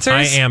some answers?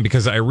 I am,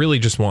 because I really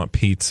just want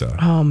pizza.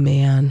 Oh,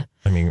 man.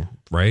 I mean,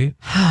 right?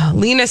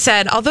 Lena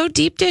said, although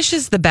deep dish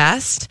is the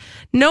best,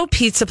 no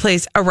pizza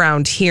place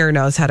around here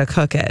knows how to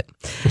cook it.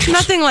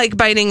 Nothing like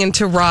biting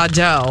into raw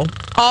dough.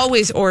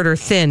 Always order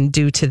thin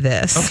due to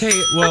this. Okay,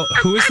 well,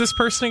 who is this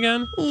person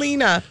again?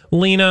 Lena.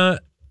 Lena,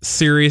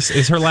 serious?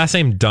 Is her last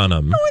name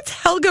Dunham? Oh, it's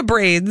Helga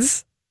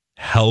Braids.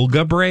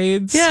 Helga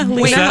Braids? Yeah,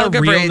 Lena is that Helga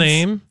a real Braids.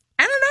 name?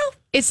 I don't know.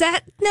 Is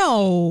that?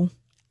 No.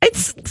 It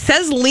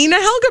says Lena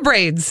Helga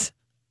Braids.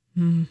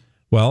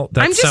 Well,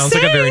 that I'm just sounds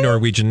like a very saying.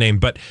 Norwegian name.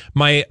 But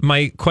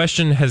my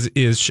question has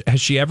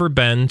she ever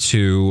been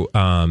to?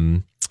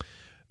 Now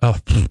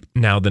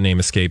the name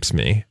escapes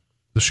me.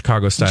 The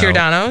Chicago style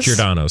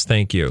Giordano's.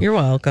 Thank you. You're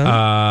welcome.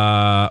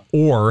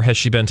 Or has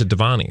she been to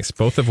Devani's?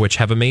 Both of which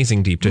have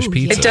amazing deep dish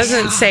pizzas. It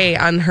doesn't say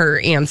on her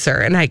answer,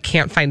 and I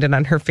can't find it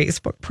on her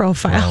Facebook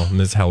profile. Well,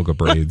 Ms. Helga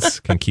Braids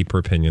can keep her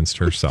opinions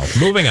to herself.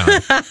 Moving on.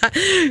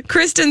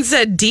 Kristen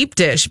said deep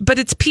dish, but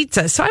it's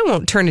pizza, so I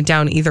won't turn it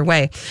down either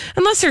way.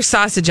 Unless there's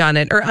sausage on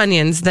it or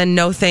onions, then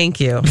no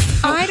thank you.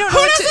 I don't know.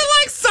 Who doesn't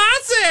like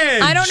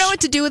sausage? I don't know what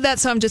to do with that,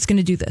 so I'm just going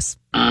to do this.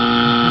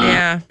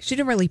 Yeah. She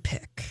didn't really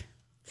pick.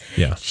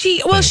 Yeah.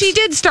 She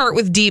did start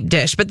with deep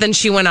dish, but then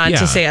she went on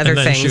to say other and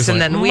then she things, was and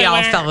like, then we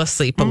all fell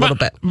asleep a little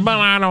bit. But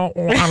I don't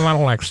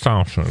like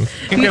sausage.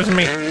 It gives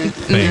me.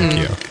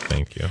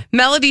 Thank you.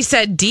 Melody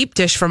said deep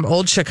dish from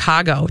Old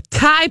Chicago,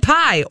 Thai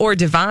pie or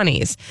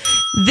Devani's.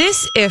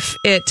 This if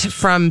it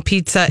from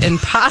pizza and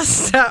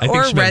pasta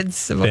or red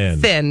Savoy.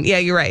 Thin. Yeah,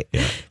 you're right.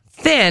 Yeah.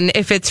 Thin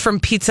if it's from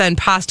pizza and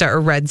pasta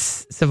or red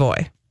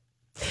Savoy.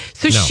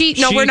 So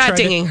we're not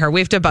dinging her. We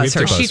have to buzz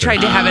her. She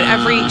tried to have it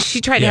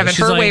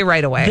her way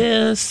right away.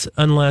 This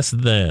unless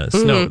this.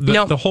 No,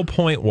 the whole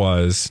point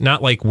was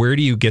not like where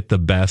do you get the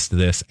best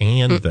this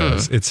and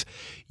this. It's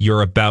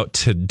you're about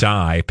to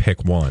die,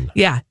 pick one.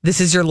 Yeah,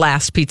 this is your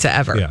last pizza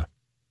ever. Yeah.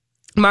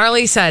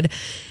 Marley said,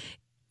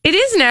 it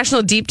is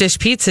National Deep Dish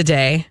Pizza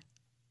Day.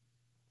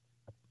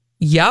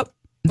 Yup.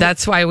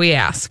 That's why we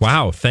asked.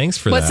 Wow, thanks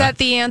for that. Was that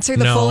the answer,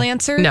 the full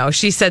answer? No,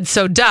 she said,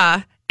 so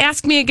duh.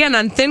 Ask me again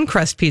on Thin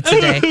Crust Pizza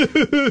Day.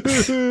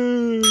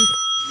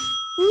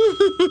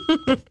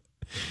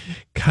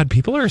 God,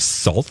 people are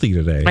salty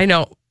today. I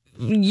know.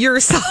 You're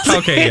salty.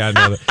 Okay, yeah,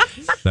 no,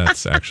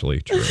 that's actually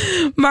true.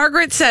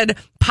 Margaret said,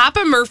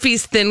 Papa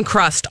Murphy's Thin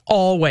Crust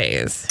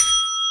always.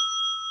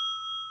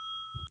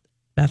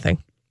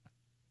 Nothing.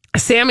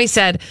 Sammy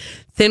said,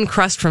 thin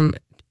crust from,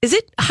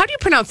 how do you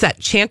pronounce that?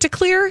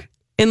 Chanticleer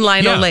in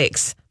Lino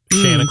Lakes.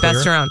 Chanticleer.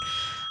 Best around.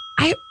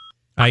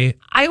 I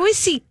always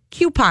see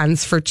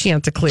coupons for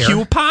Chanticleer.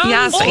 Coupons?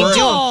 Yes, I do.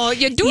 Oh,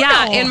 you do know.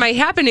 Yeah, in my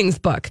happenings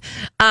book.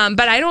 But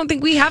I don't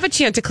think we have a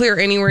Chanticleer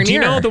anywhere near. Do you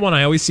know the one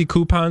I always see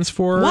coupons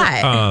for?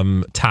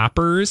 What?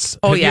 Toppers.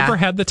 Oh, have yeah. you ever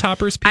had the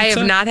Toppers pizza? I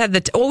have not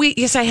had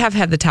yes, I have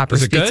had the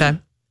Toppers Is it pizza.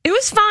 good? It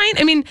was fine.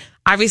 I mean,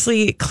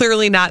 obviously,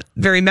 clearly not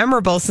very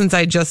memorable since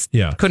I just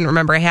couldn't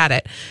remember I had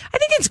it. I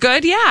think it's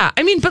good, yeah.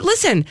 I mean, but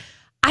listen,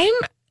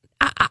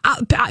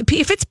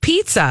 if it's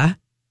pizza,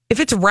 if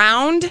it's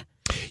round...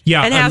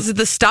 Yeah, and has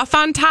the stuff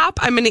on top,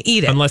 I'm going to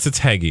eat it. Unless it's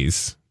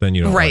Haggis, then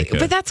you don't like it.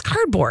 But that's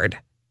cardboard.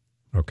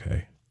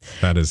 Okay.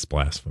 That is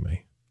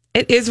blasphemy.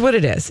 It is what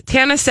it is.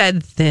 Tana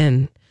said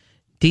thin.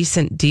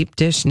 Decent deep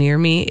dish near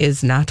me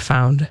is not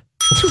found.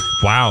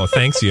 Wow,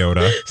 thanks,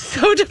 Yoda.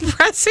 So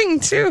depressing,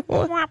 too.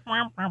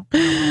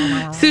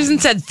 Susan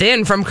said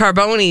thin from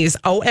Carboni's.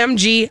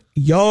 OMG,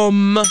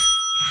 yum.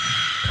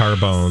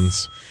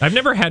 Carbones. I've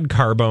never had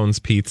Carbones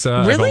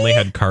pizza. Really? I've only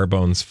had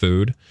Carbones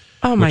food.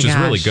 Oh my gosh. Which is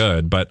really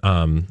good, but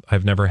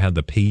I've never had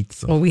the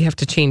pizza. Well, we have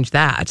to change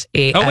that.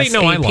 Oh, wait,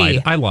 no,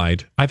 I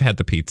lied. I've had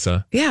the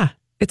pizza. Yeah,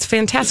 it's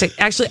fantastic.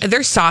 Actually,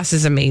 their sauce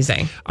is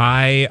amazing.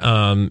 Okay.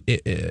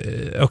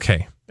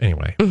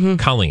 Anyway,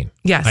 Colleen.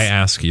 Yes. I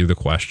ask you the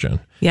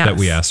question Yes. that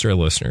we asked our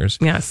listeners.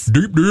 Yes.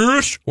 Deep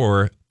dish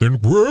or thin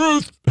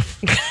crust?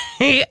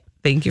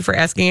 Thank you for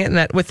asking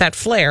it with that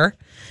flair.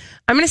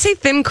 I'm going to say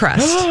thin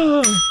crust.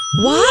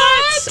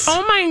 What?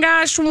 Oh my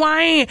gosh,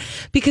 why?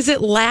 Because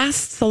it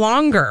lasts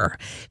longer.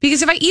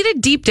 Because if I eat a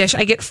deep dish,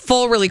 I get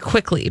full really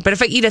quickly. But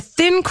if I eat a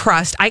thin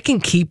crust, I can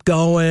keep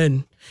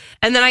going.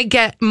 And then I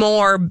get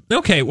more.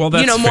 Okay, well,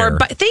 that's more. fair.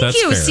 But thank That's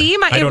you. fair. See,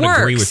 I don't it works.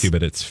 agree with you,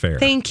 but it's fair.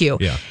 Thank you.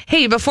 Yeah.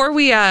 Hey, before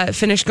we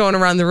finish going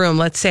around the room,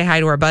 let's say hi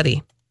to our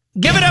buddy.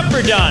 Give it up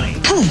for Donnie.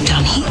 Hello,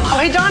 Donnie. Oh,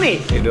 hey, Donnie.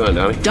 How you doing,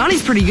 Donnie?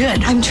 Donnie's pretty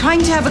good. I'm trying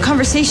to have a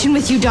conversation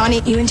with you, Donnie.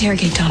 You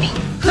interrogate Donnie.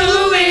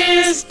 Who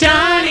is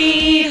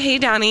Donnie? Hey,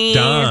 Donnie.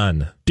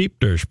 Don. Deep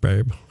dish,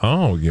 babe.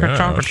 Oh,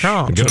 yeah.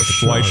 Get a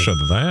slice of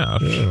that.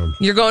 Yeah.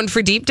 You're going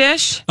for deep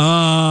dish?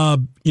 I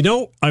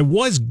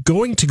was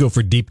going to go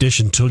for deep dish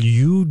until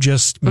you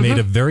just made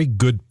a very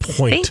good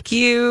point. Thank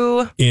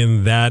you.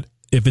 In that,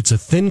 if it's a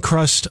thin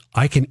crust,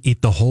 I can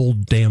eat the whole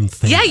damn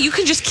thing. Yeah, you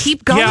can just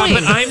keep going. Yeah,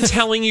 but I'm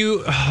telling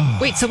you.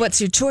 Wait, so what's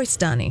your choice,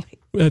 Donnie?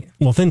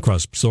 Thin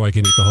crust, so I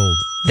can eat the whole.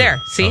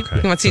 There, see?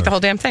 Okay. He wants to eat the whole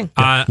damn thing.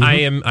 I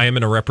am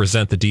going to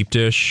represent the deep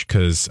dish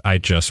because I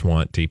just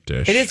want deep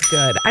dish. It is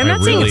good. I'm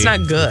not saying it's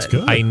not good. It's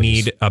good. I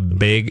need a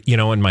big,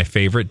 and my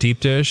favorite deep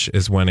dish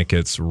is when it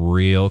gets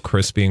real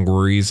crispy and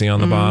greasy on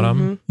the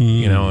bottom,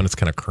 and it's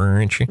kind of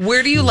crunchy.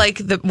 Where do you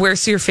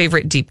where's your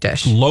favorite deep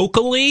dish?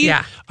 Locally,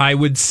 Yeah. I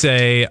would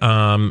say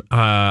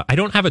I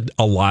don't have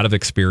a lot of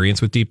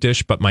experience with deep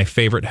dish, but my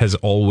favorite has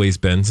always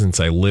been, since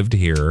I lived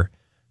here,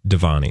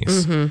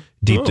 Devani's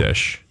deep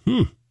dish.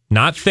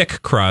 Not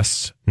thick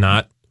crust,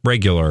 not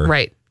regular.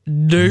 Right.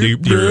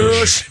 Deep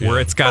dish. Where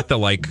it's got the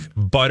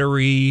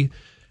buttery,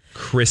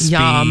 crispy,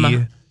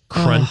 Yum.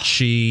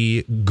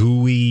 crunchy,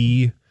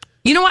 gooey.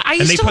 You know what?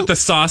 And they put the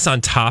sauce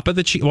on top of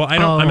the cheese. Well,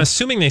 I'm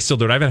assuming they still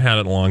do it. I haven't had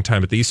it in a long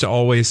time, but they used to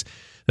always.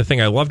 The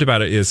thing I loved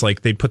about it is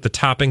they'd put the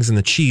toppings and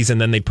the cheese,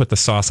 and then they'd put the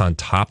sauce on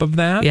top of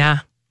that. Yeah.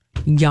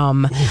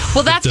 Yum.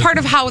 Well, that's part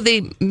of how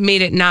they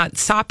made it not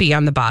soppy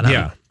on the bottom.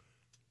 Yeah.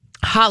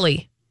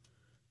 Holly,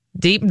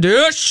 deep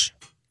dish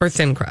or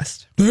thin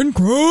crust? Thin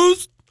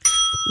crust.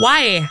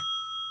 Why?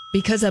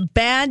 Because a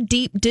bad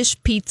deep dish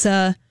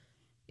pizza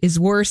is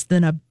worse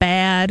than a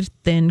bad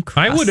thin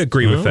crust. I would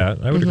agree with that.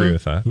 I would agree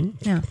with that.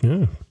 Yeah.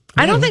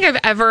 I don't think I've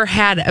ever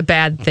had a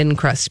bad thin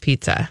crust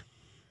pizza.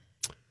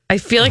 I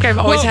feel like I've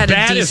always had a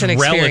bad decent is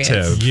experience.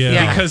 relative.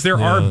 Yeah. Because there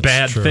are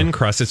bad thin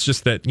crusts. It's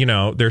just that,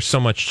 there's so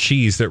much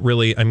cheese that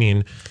really,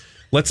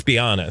 let's be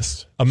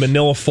honest. A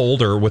manila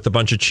folder with a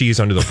bunch of cheese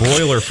under the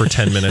broiler for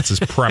 10 minutes is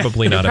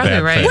probably not a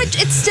bad thing.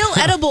 Which it's still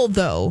edible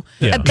though.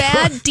 Yeah. A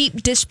bad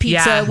deep dish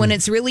pizza when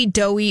it's really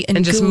doughy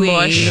and just gooey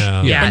mush.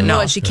 and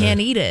mush, you can't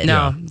eat it.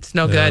 No, it's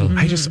no good.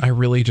 I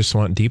really just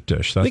want deep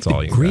dish. That's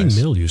all you Green guys.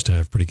 Mill used to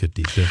have pretty good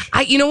deep dish.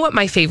 You know what?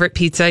 My favorite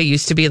pizza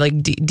used to be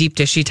deep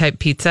dishy type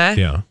pizza.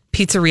 Yeah.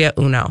 Pizzeria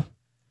Uno.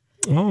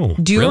 Oh,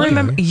 do you really?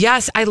 remember?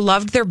 Yes, I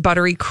loved their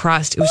buttery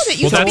crust. It was that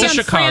used to be that's on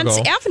a Chicago.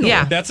 France Avenue.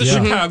 Yeah. That's a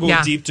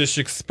Chicago deep dish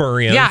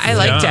experience. Yeah, I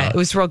liked it. It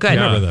was real good. I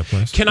remember that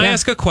place. Can I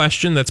ask a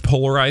question that's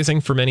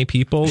polarizing for many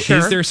people? Sure.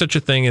 Is there such a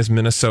thing as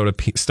Minnesota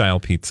style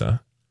pizza?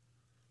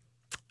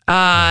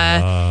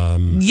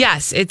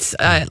 Yes, it's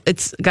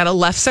got a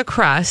lefse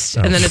crust,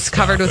 and then it's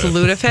covered with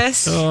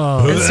lutefisk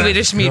and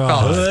Swedish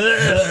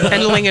meatballs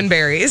and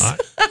lingonberries.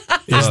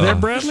 Is there,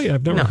 Bradley?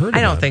 I've never heard of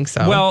I don't that. think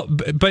so. Well,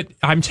 but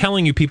I'm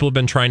telling you, people have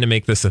been trying to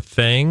make this a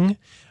thing.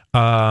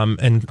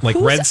 And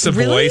Red Savoy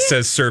really?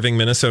 says serving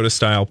Minnesota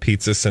style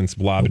pizza since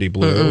Blobbity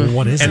Blue.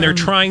 What is and it? they're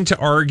trying to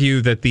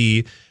argue that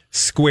the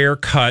square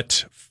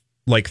cut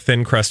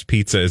thin crust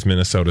pizza is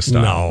Minnesota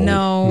style.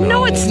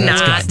 No, it's That's not.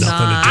 got nothing to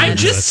do I'm with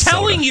just Minnesota.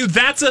 telling you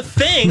that's a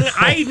thing.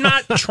 I'm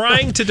not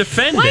trying to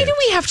defend Why it. do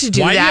we have to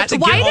do Why do you that? have to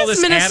Why give all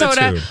does this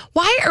Minnesota? attitude?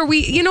 Why are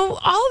we?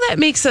 All that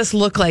makes us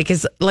look like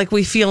is like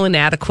we feel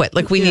inadequate.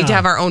 Like we need to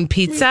have our own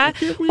pizza.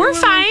 We're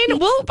fine.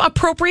 We'll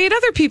appropriate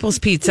other people's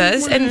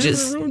pizzas and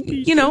just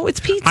it's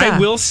pizza. I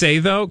will say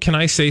though, can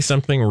I say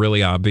something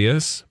really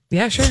obvious?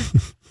 Yeah, sure.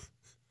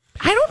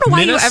 I don't know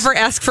why you ever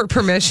ask for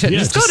permission. Yeah,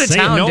 just go to say it.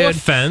 town, No dude.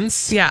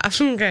 offense. Yeah.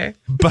 Okay.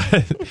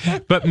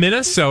 But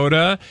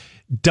Minnesota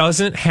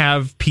doesn't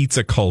have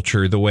pizza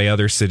culture the way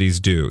other cities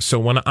do. So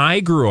when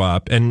I grew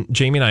up, and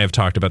Jamie and I have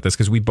talked about this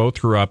because we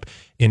both grew up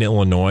in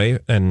Illinois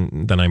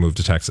and then I moved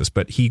to Texas,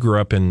 but he grew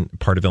up in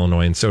part of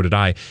Illinois and so did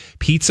I.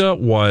 Pizza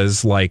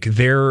was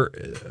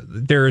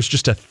there's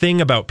just a thing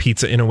about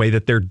pizza in a way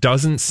that there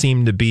doesn't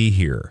seem to be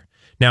here.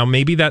 Now,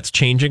 maybe that's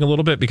changing a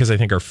little bit because I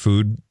think our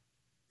food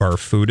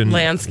and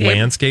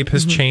landscape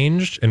has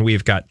changed and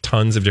we've got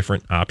tons of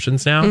different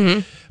options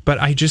now. But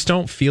I just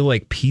don't feel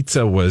like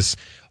pizza was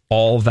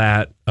all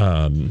that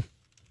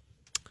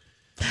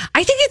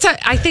I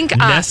think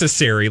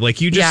necessary.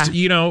 Like you just,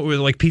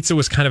 like pizza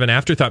was kind of an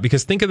afterthought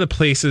because think of the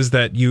places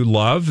that you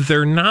love.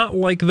 They're not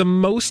like the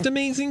most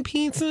amazing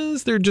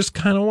pizzas. They're just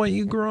kind of what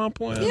you grew up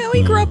with. Yeah,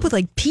 we grew up with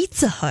like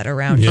Pizza Hut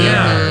around here.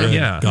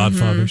 Yeah.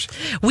 Godfathers.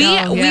 We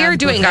are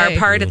doing our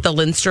part at the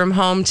Lindstrom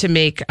home to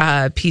make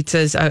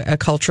pizzas a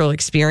cultural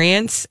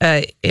experience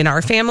in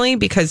our family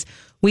because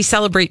we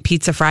celebrate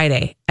Pizza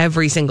Friday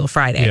every single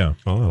Friday. Yeah.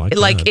 Oh, I like that.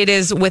 Like it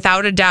is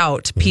without a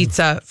doubt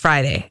Pizza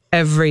Friday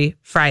every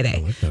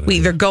Friday. We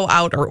either go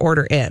out or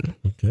order in.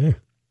 Okay.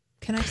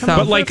 Can I come But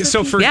over like, for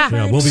so pizza? for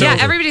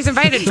everybody's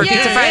invited for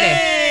Pizza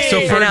Friday.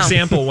 So for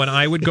example, when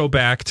I would go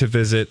back to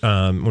visit,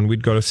 when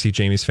we'd go to see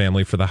Jamie's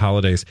family for the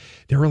holidays,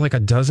 there were like a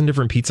dozen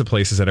different pizza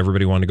places that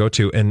everybody wanted to go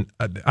to. And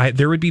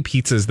there would be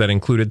pizzas that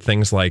included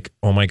things like,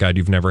 oh my God,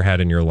 you've never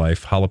had in your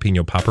life,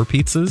 jalapeno popper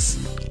pizzas.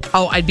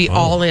 Oh, I'd be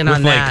all in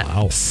on that.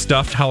 Like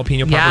stuffed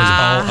jalapeno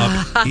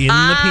poppers all up in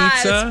the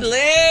pizza.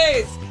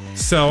 Please.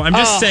 So I'm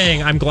just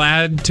saying, I'm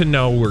glad to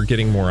know we're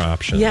getting more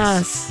options.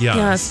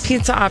 Yes.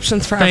 Pizza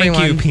options for Thank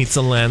everyone. you,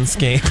 Pizza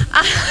Landscape.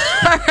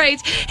 All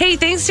right. Hey,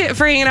 thanks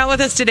for hanging out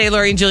with us today.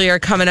 Lori and Julia are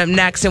coming up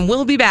next, and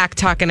we'll be back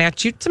talking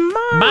at you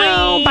tomorrow.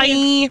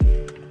 Bye. Bye.